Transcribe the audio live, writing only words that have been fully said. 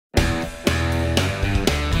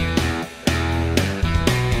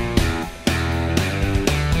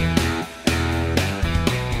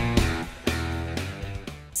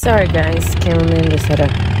Sorry guys, cameraman just had to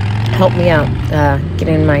help me out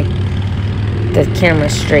getting the camera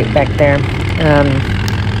straight back there.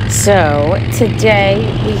 So today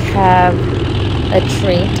we have a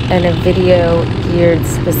treat and a video geared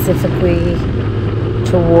specifically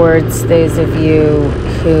towards those of you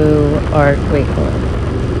who are, wait, hold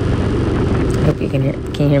on. I hope you can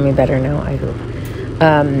hear me better now, I hope.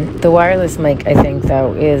 The wireless mic, I think,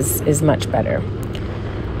 though, is much better.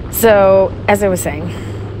 So, as I was saying,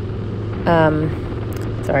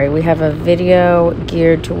 sorry, we have a video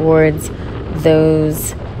geared towards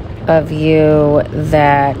those of you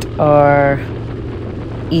that are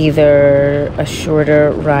either a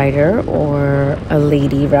shorter rider or a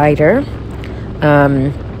lady rider.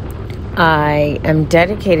 I am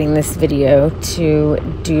dedicating this video to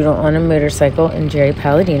Doodle on a motorcycle and Jerry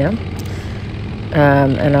Palladino.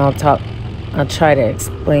 And I'll try to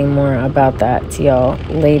explain more about that to y'all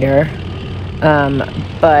later.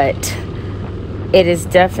 But it is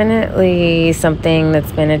definitely something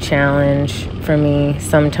that's been a challenge for me,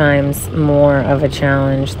 sometimes more of a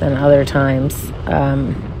challenge than other times,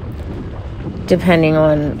 depending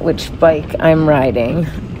on which bike I'm riding.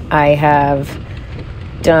 I have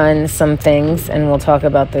done some things, and we'll talk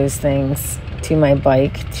about those things, to my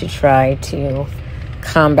bike to try to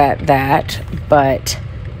combat that, but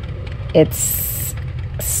it's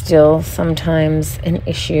still sometimes an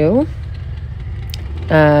issue.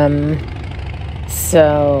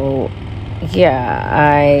 So yeah,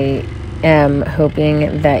 I am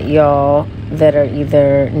hoping that y'all that are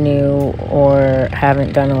either new or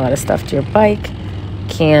haven't done a lot of stuff to your bike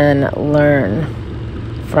can learn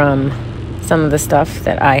from some of the stuff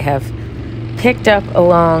that I have picked up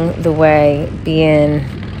along the way, being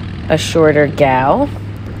a shorter gal.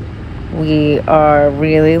 We are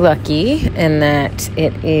really lucky in that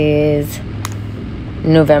it is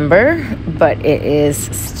November, but it is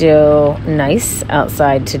still nice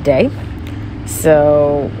outside today.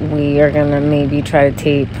 So we are gonna maybe try to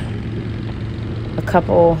tape a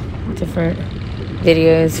couple different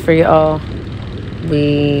videos for y'all.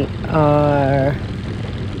 We are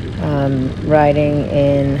riding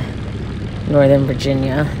in Northern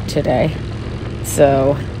Virginia today,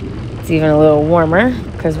 so it's even a little warmer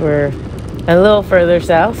because we're a little further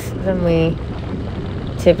south than we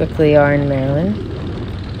typically are in Maryland.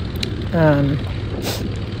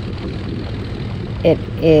 It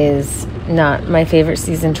is not my favorite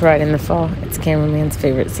season to ride in the fall. It's cameraman's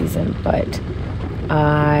favorite season, but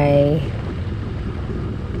I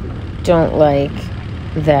don't like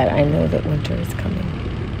that I know that winter is coming,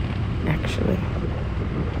 actually,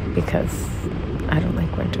 because I don't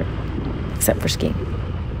like winter, except for skiing.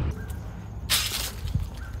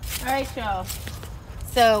 Alright, y'all.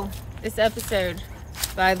 So, this episode,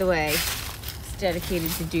 by the way, is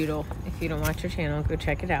dedicated to Doodle. If you don't watch her channel, go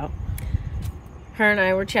check it out. Her and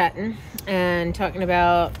I were chatting and talking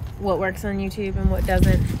about what works on YouTube and what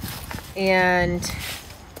doesn't. And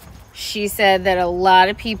she said that a lot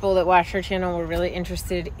of people that watch her channel were really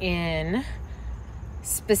interested in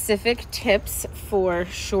specific tips for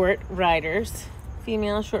short riders,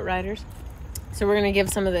 female short riders. So we're going to give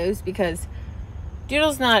some of those because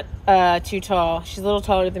Doodle's not too tall. She's a little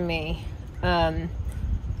taller than me.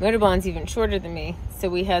 Motorbond's even shorter than me. So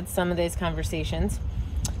we had some of those conversations.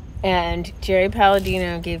 And Jerry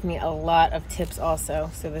Palladino gave me a lot of tips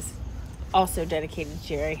also. So this also dedicated to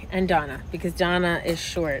Jerry and Donna, because Donna is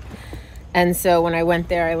short. And so when I went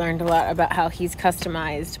there, I learned a lot about how he's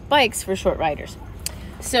customized bikes for short riders.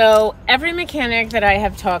 So every mechanic that I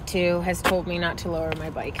have talked to has told me not to lower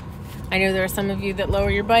my bike. I know there are some of you that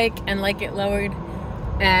lower your bike and like it lowered,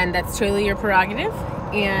 and that's totally your prerogative,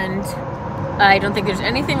 and I don't think there's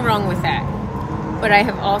anything wrong with that. But I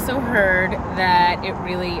have also heard that it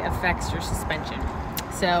really affects your suspension.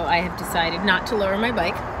 So I have decided not to lower my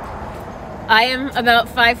bike. I am about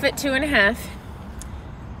 5'2.5".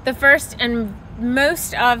 The first and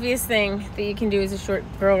most obvious thing that you can do as a short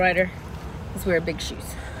girl rider is wear big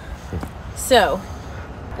shoes. So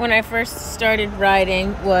when I first started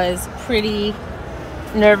riding, was pretty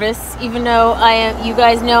nervous, even though you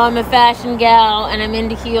guys know I'm a fashion gal and I'm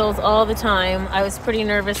into heels all the time. I was pretty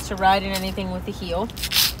nervous to ride in anything with a heel.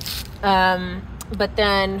 But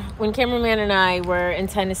then when cameraman and I were in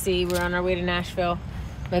Tennessee, we were on our way to Nashville,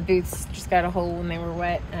 my boots just got a hole when they were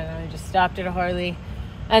wet, and I just stopped at a Harley,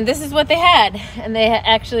 and this is what they had. And they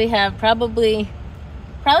actually have probably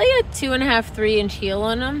a 2.5, 3-inch heel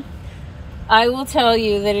on them. I will tell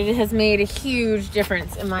you that it has made a huge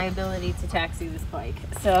difference in my ability to taxi this bike.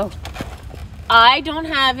 So I don't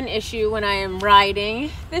have an issue when I am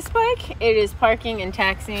riding this bike. It is parking and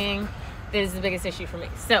taxiing that is the biggest issue for me.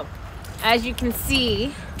 So as you can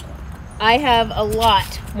see, I have a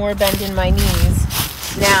lot more bend in my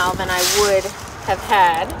knees now than I would have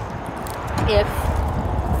had if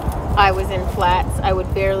I was in flats. I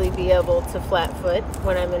would barely be able to flat foot.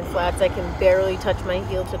 When I'm in flats, I can barely touch my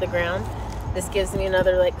heel to the ground. This gives me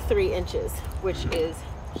another like 3 inches, which is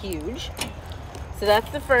huge. So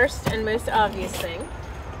that's the first and most obvious thing.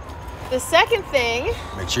 The second thing...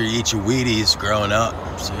 Make sure you eat your Wheaties growing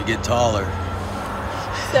up so you get taller.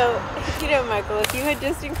 So, you know, Michael, if you had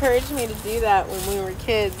just encouraged me to do that when we were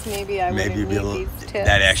kids, maybe I wouldn't need these tips.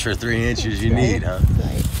 That extra 3 inches you need, huh?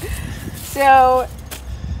 Right. So,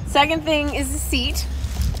 second thing is the seat.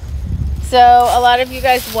 So, a lot of you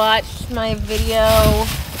guys watched my video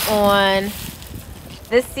on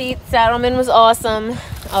this seat. Saddlemen was awesome.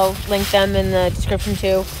 I'll link them in the description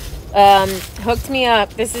too. Hooked me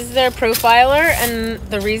up. This is their profiler, and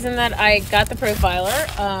the reason that I got the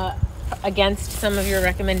profiler against some of your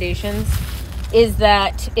recommendations is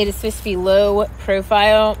that it is supposed to be low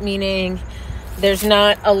profile, meaning there's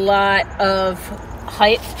not a lot of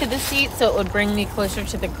height to the seat, so it would bring me closer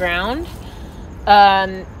to the ground.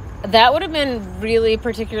 That would have been really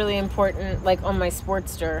particularly important like on my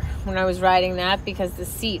Sportster when I was riding that, because the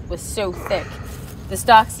seat was so thick. The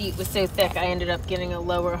stock seat was so thick, I ended up getting a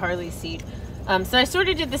lower Harley seat. So I sort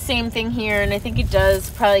of did the same thing here, and I think it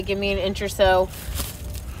does probably give me an inch or so.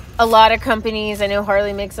 A lot of companies, I know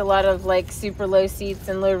Harley makes a lot of like super low seats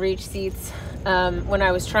and low reach seats. When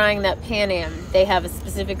I was trying that Pan Am, they have a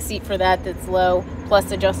specific seat for that that's low,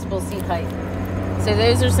 plus adjustable seat height. So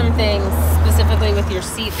those are some things specifically with your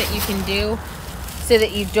seat that you can do so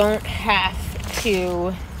that you don't have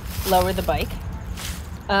to lower the bike.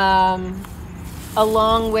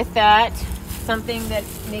 Along with that, something that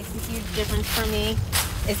makes a huge difference for me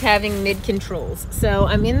is having mid controls. So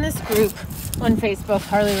I'm in this group on Facebook,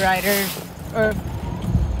 Harley riders, or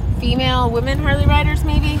female women Harley riders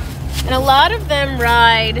maybe, and a lot of them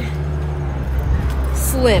ride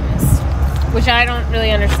slims, which I don't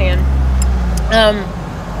really understand.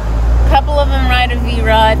 A couple of them ride a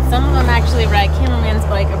V-Rod, some of them actually ride Cameraman's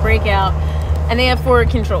bike, a Breakout, and they have forward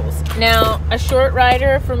controls. Now, a short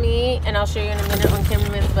rider for me, and I'll show you in a minute on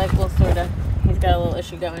Cameraman's bike, well, sort of, he's got a little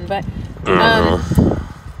issue going, but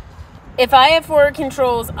if I have forward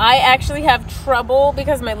controls, I actually have trouble,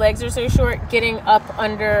 because my legs are so short, getting up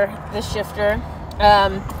under the shifter.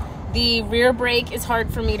 The rear brake is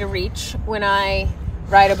hard for me to reach when I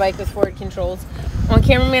ride a bike with forward controls. On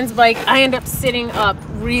Cameraman's bike, I end up sitting up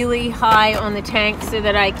really high on the tank so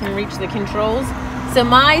that I can reach the controls. So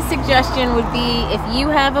my suggestion would be, if you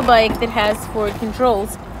have a bike that has forward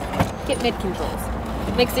controls, get mid controls.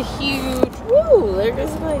 It makes a huge, woo, there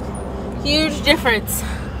goes the bike, huge difference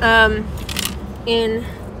in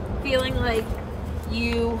feeling like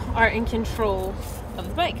you are in control of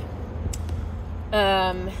the bike.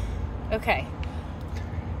 Okay.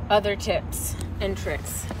 Other tips and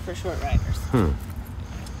tricks for short riders.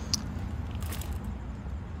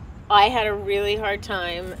 I had a really hard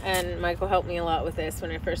time, and Michael helped me a lot with this when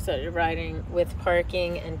I first started riding, with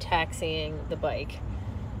parking and taxiing the bike.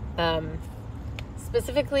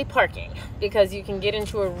 Specifically parking, because you can get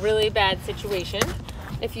into a really bad situation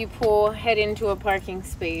if you head into a parking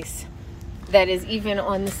space that is even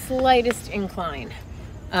on the slightest incline.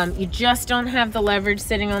 You just don't have the leverage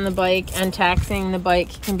sitting on the bike, and taxiing the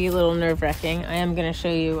bike can be a little nerve-wracking. I am going to show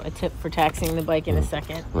you a tip for taxiing the bike in a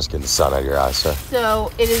second. Let's get the sun out of your eyes, sir. So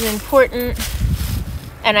it is important,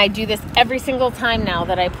 and I do this every single time now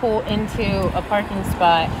that I pull into a parking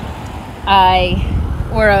spot,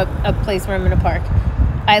 or a place where I'm going to park.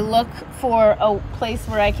 I look for a place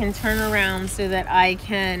where I can turn around so that I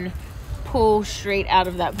can pull straight out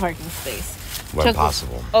of that parking space. When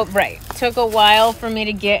possible. Oh, right. Took a while for me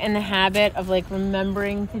to get in the habit of like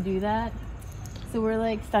remembering to do that. So we're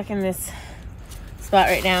like stuck in this spot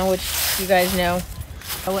right now, which you guys know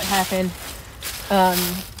what happened.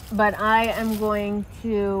 But I am going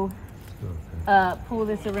to pull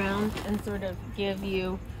this around and sort of give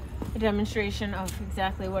you a demonstration of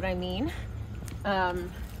exactly what I mean by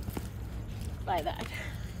that.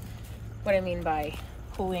 What I mean by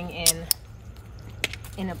pulling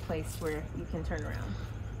in a place where you can turn around.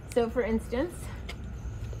 So for instance,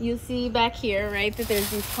 you'll see back here, right, that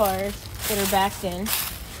there's these cars that are backed in.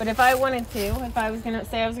 But if I wanted to, if I was gonna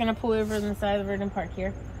say I was gonna pull over on the side of the road and park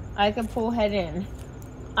here, I could pull head in.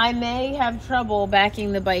 I may have trouble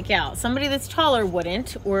backing the bike out. Somebody that's taller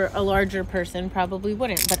wouldn't, or a larger person probably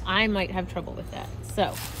wouldn't, but I might have trouble with that.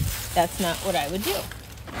 So that's not what I would do.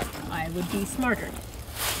 I would be smarter.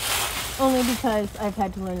 Only because I've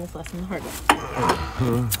had to learn this lesson the hard way.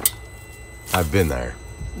 I've been there.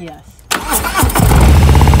 Yes.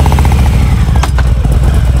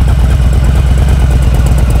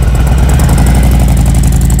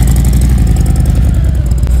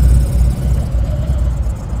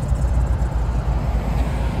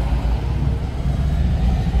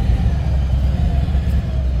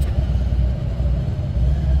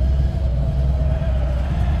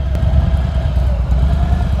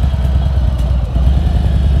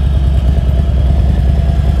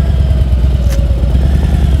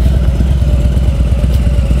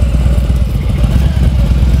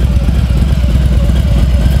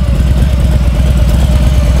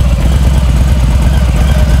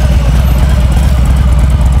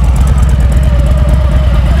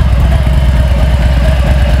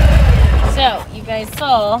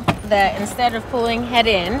 instead of pulling head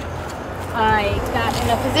in, I got in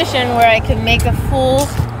a position where I could make a full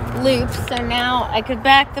loop. So now I could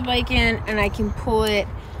back the bike in and I can pull it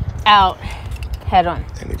out head on.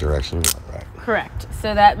 Any direction, right? Correct.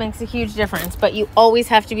 So that makes a huge difference. But you always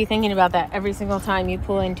have to be thinking about that every single time you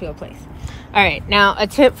pull into a place. All right, now a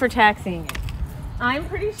tip for taxiing it. I'm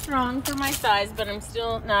pretty strong for my size, but I'm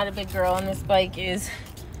still not a big girl, and this bike is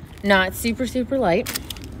not super, super light.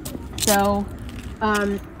 So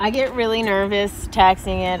I get really nervous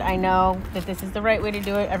taxiing it. I know that this is the right way to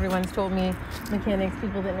do it. Everyone's told me, mechanics,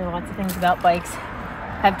 people that know lots of things about bikes,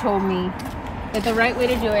 have told me that the right way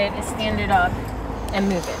to do it is stand it up and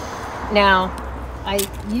move it. Now, I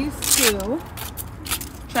used to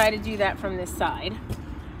try to do that from this side.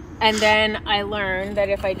 And then I learned that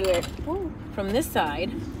if I do it from this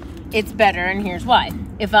side, it's better, and here's why.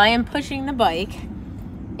 If I am pushing the bike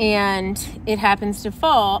and it happens to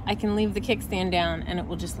fall, I can leave the kickstand down and it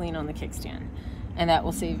will just lean on the kickstand. And that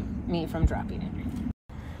will save me from dropping it.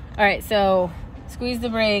 All right, so squeeze the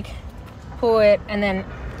brake, pull it, and then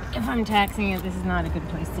if I'm taxiing it, this is not a good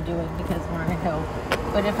place to do it because we're on a hill.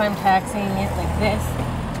 But if I'm taxiing it like this,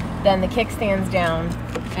 then the kickstand's down,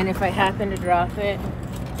 and if I happen to drop it,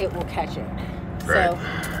 it will catch it. Right. So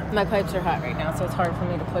my pipes are hot right now, so it's hard for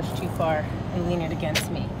me to push too far and lean it against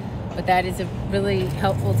me. But that is a really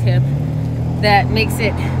helpful tip that makes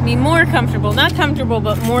me more comfortable, not comfortable,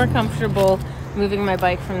 but more comfortable moving my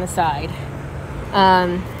bike from the side.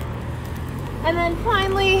 And then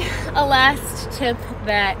finally, a last tip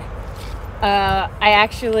that I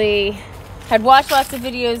actually had watched lots of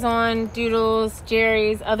videos on, Doodles,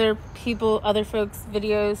 Jerry's, other folks'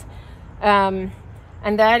 videos, and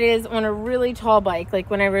that is on a really tall bike, like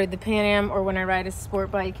when I rode the Pan Am or when I ride a sport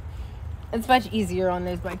bike. It's much easier on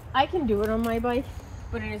those bikes. I can do it on my bike,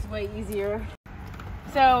 but it is way easier.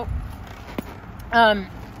 So,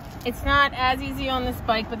 it's not as easy on this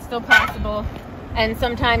bike, but still possible, and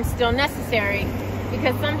sometimes still necessary,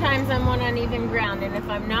 because sometimes I'm on uneven ground, and if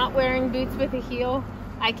I'm not wearing boots with a heel,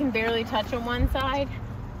 I can barely touch on one side.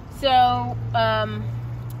 So,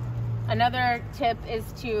 another tip is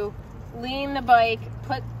to lean the bike,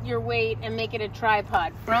 put your weight, and make it a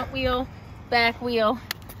tripod. Front wheel, back wheel,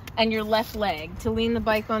 and your left leg, to lean the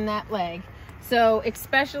bike on that leg. So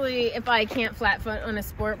especially if I can't flat foot on a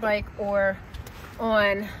sport bike or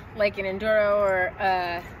on like an enduro or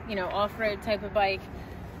off-road type of bike,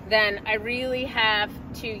 then I really have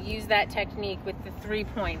to use that technique with the 3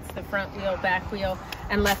 points, the front wheel, back wheel,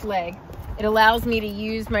 and left leg. It allows me to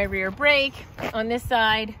use my rear brake on this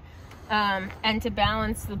side and to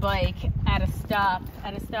balance the bike at a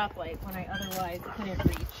stoplight when I otherwise couldn't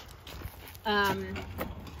reach.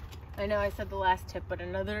 I know I said the last tip, but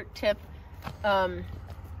another tip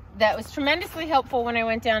that was tremendously helpful when I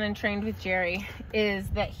went down and trained with Jerry is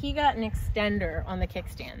that he got an extender on the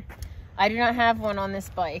kickstand. I do not have one on this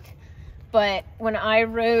bike, but when I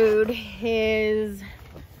rode his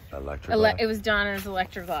it was Donna's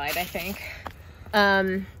Electroglide, I think.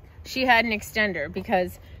 She had an extender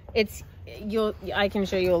because I can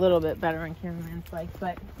show you a little bit better on cameraman's bike,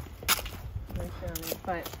 but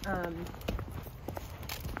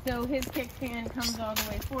so his kickstand comes all the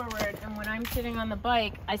way forward, and when I'm sitting on the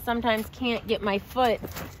bike, I sometimes can't get my foot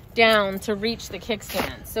down to reach the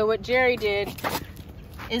kickstand. So what Jerry did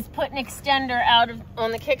is put an extender on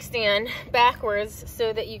the kickstand backwards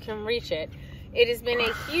so that you can reach it. It has been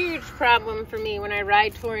a huge problem for me when I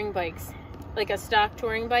ride touring bikes, like a stock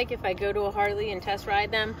touring bike, if I go to a Harley and test ride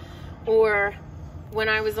them, or when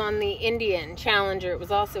I was on the Indian Challenger, it was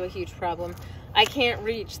also a huge problem. I can't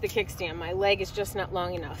reach the kickstand. My leg is just not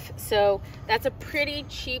long enough. So that's a pretty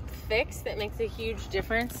cheap fix that makes a huge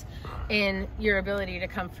difference in your ability to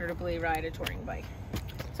comfortably ride a touring bike.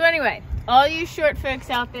 So anyway, all you short folks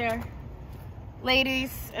out there,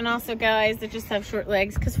 ladies and also guys that just have short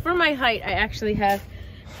legs, because for my height, I actually have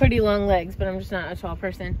pretty long legs, but I'm just not a tall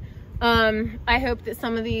person. I hope that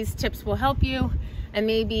some of these tips will help you and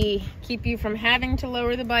maybe keep you from having to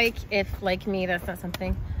lower the bike if, like me, that's not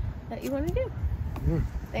something that you want to do.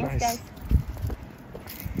 Thanks, nice. Guys.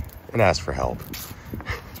 And ask for help.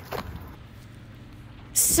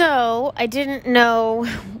 So, I didn't know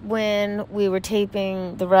when we were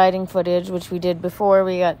taping the riding footage, which we did before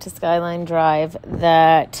we got to Skyline Drive,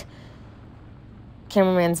 that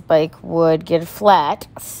cameraman's bike would get flat.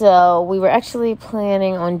 So, we were actually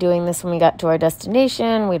planning on doing this when we got to our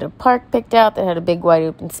destination. We had a park picked out that had a big wide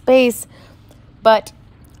open space, but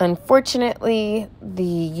unfortunately, the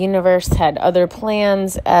universe had other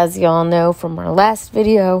plans, as y'all know from our last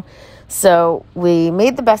video. So we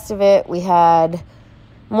made the best of it. We had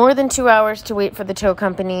more than 2 hours to wait for the tow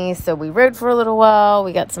company. So we rode for a little while.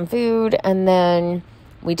 We got some food. And then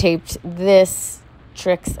we taped this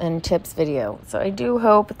tricks and tips video. So I do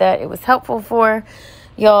hope that it was helpful for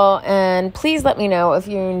y'all. And please let me know if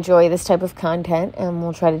you enjoy this type of content. And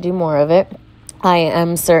we'll try to do more of it. I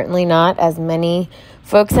am certainly not, as many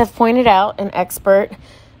folks have pointed out, an expert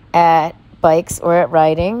at bikes or at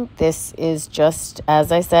riding. This is just,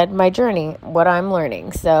 as I said, my journey, what I'm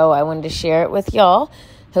learning. So I wanted to share it with y'all,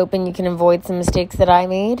 hoping you can avoid some mistakes that I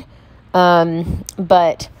made.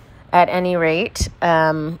 But at any rate,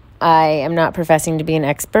 I am not professing to be an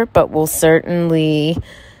expert, but will certainly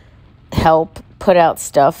help put out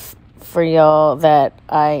stuff for y'all that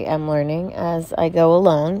I am learning as I go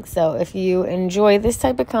along. So if you enjoy this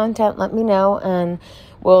type of content, let me know, and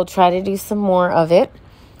we'll try to do some more of it.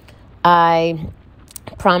 I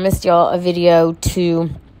promised y'all a video to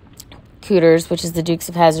Cooters, which is the Dukes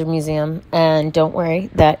of Hazzard Museum, and don't worry,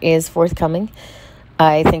 that is forthcoming.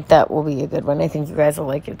 I think that will be a good one. I think you guys will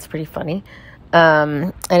like it. It's pretty funny.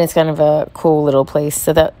 And it's kind of a cool little place.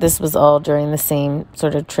 So that this was all during the same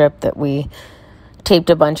sort of trip that we taped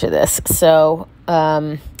a bunch of this. So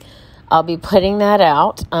I'll be putting that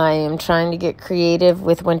out. I am trying to get creative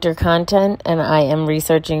with winter content, and I am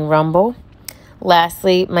researching Rumble.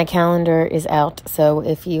 Lastly, my calendar is out, so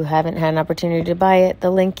if you haven't had an opportunity to buy it, the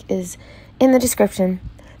link is in the description.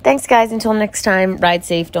 Thanks, guys. Until next time, ride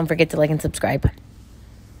safe. Don't forget to like and subscribe.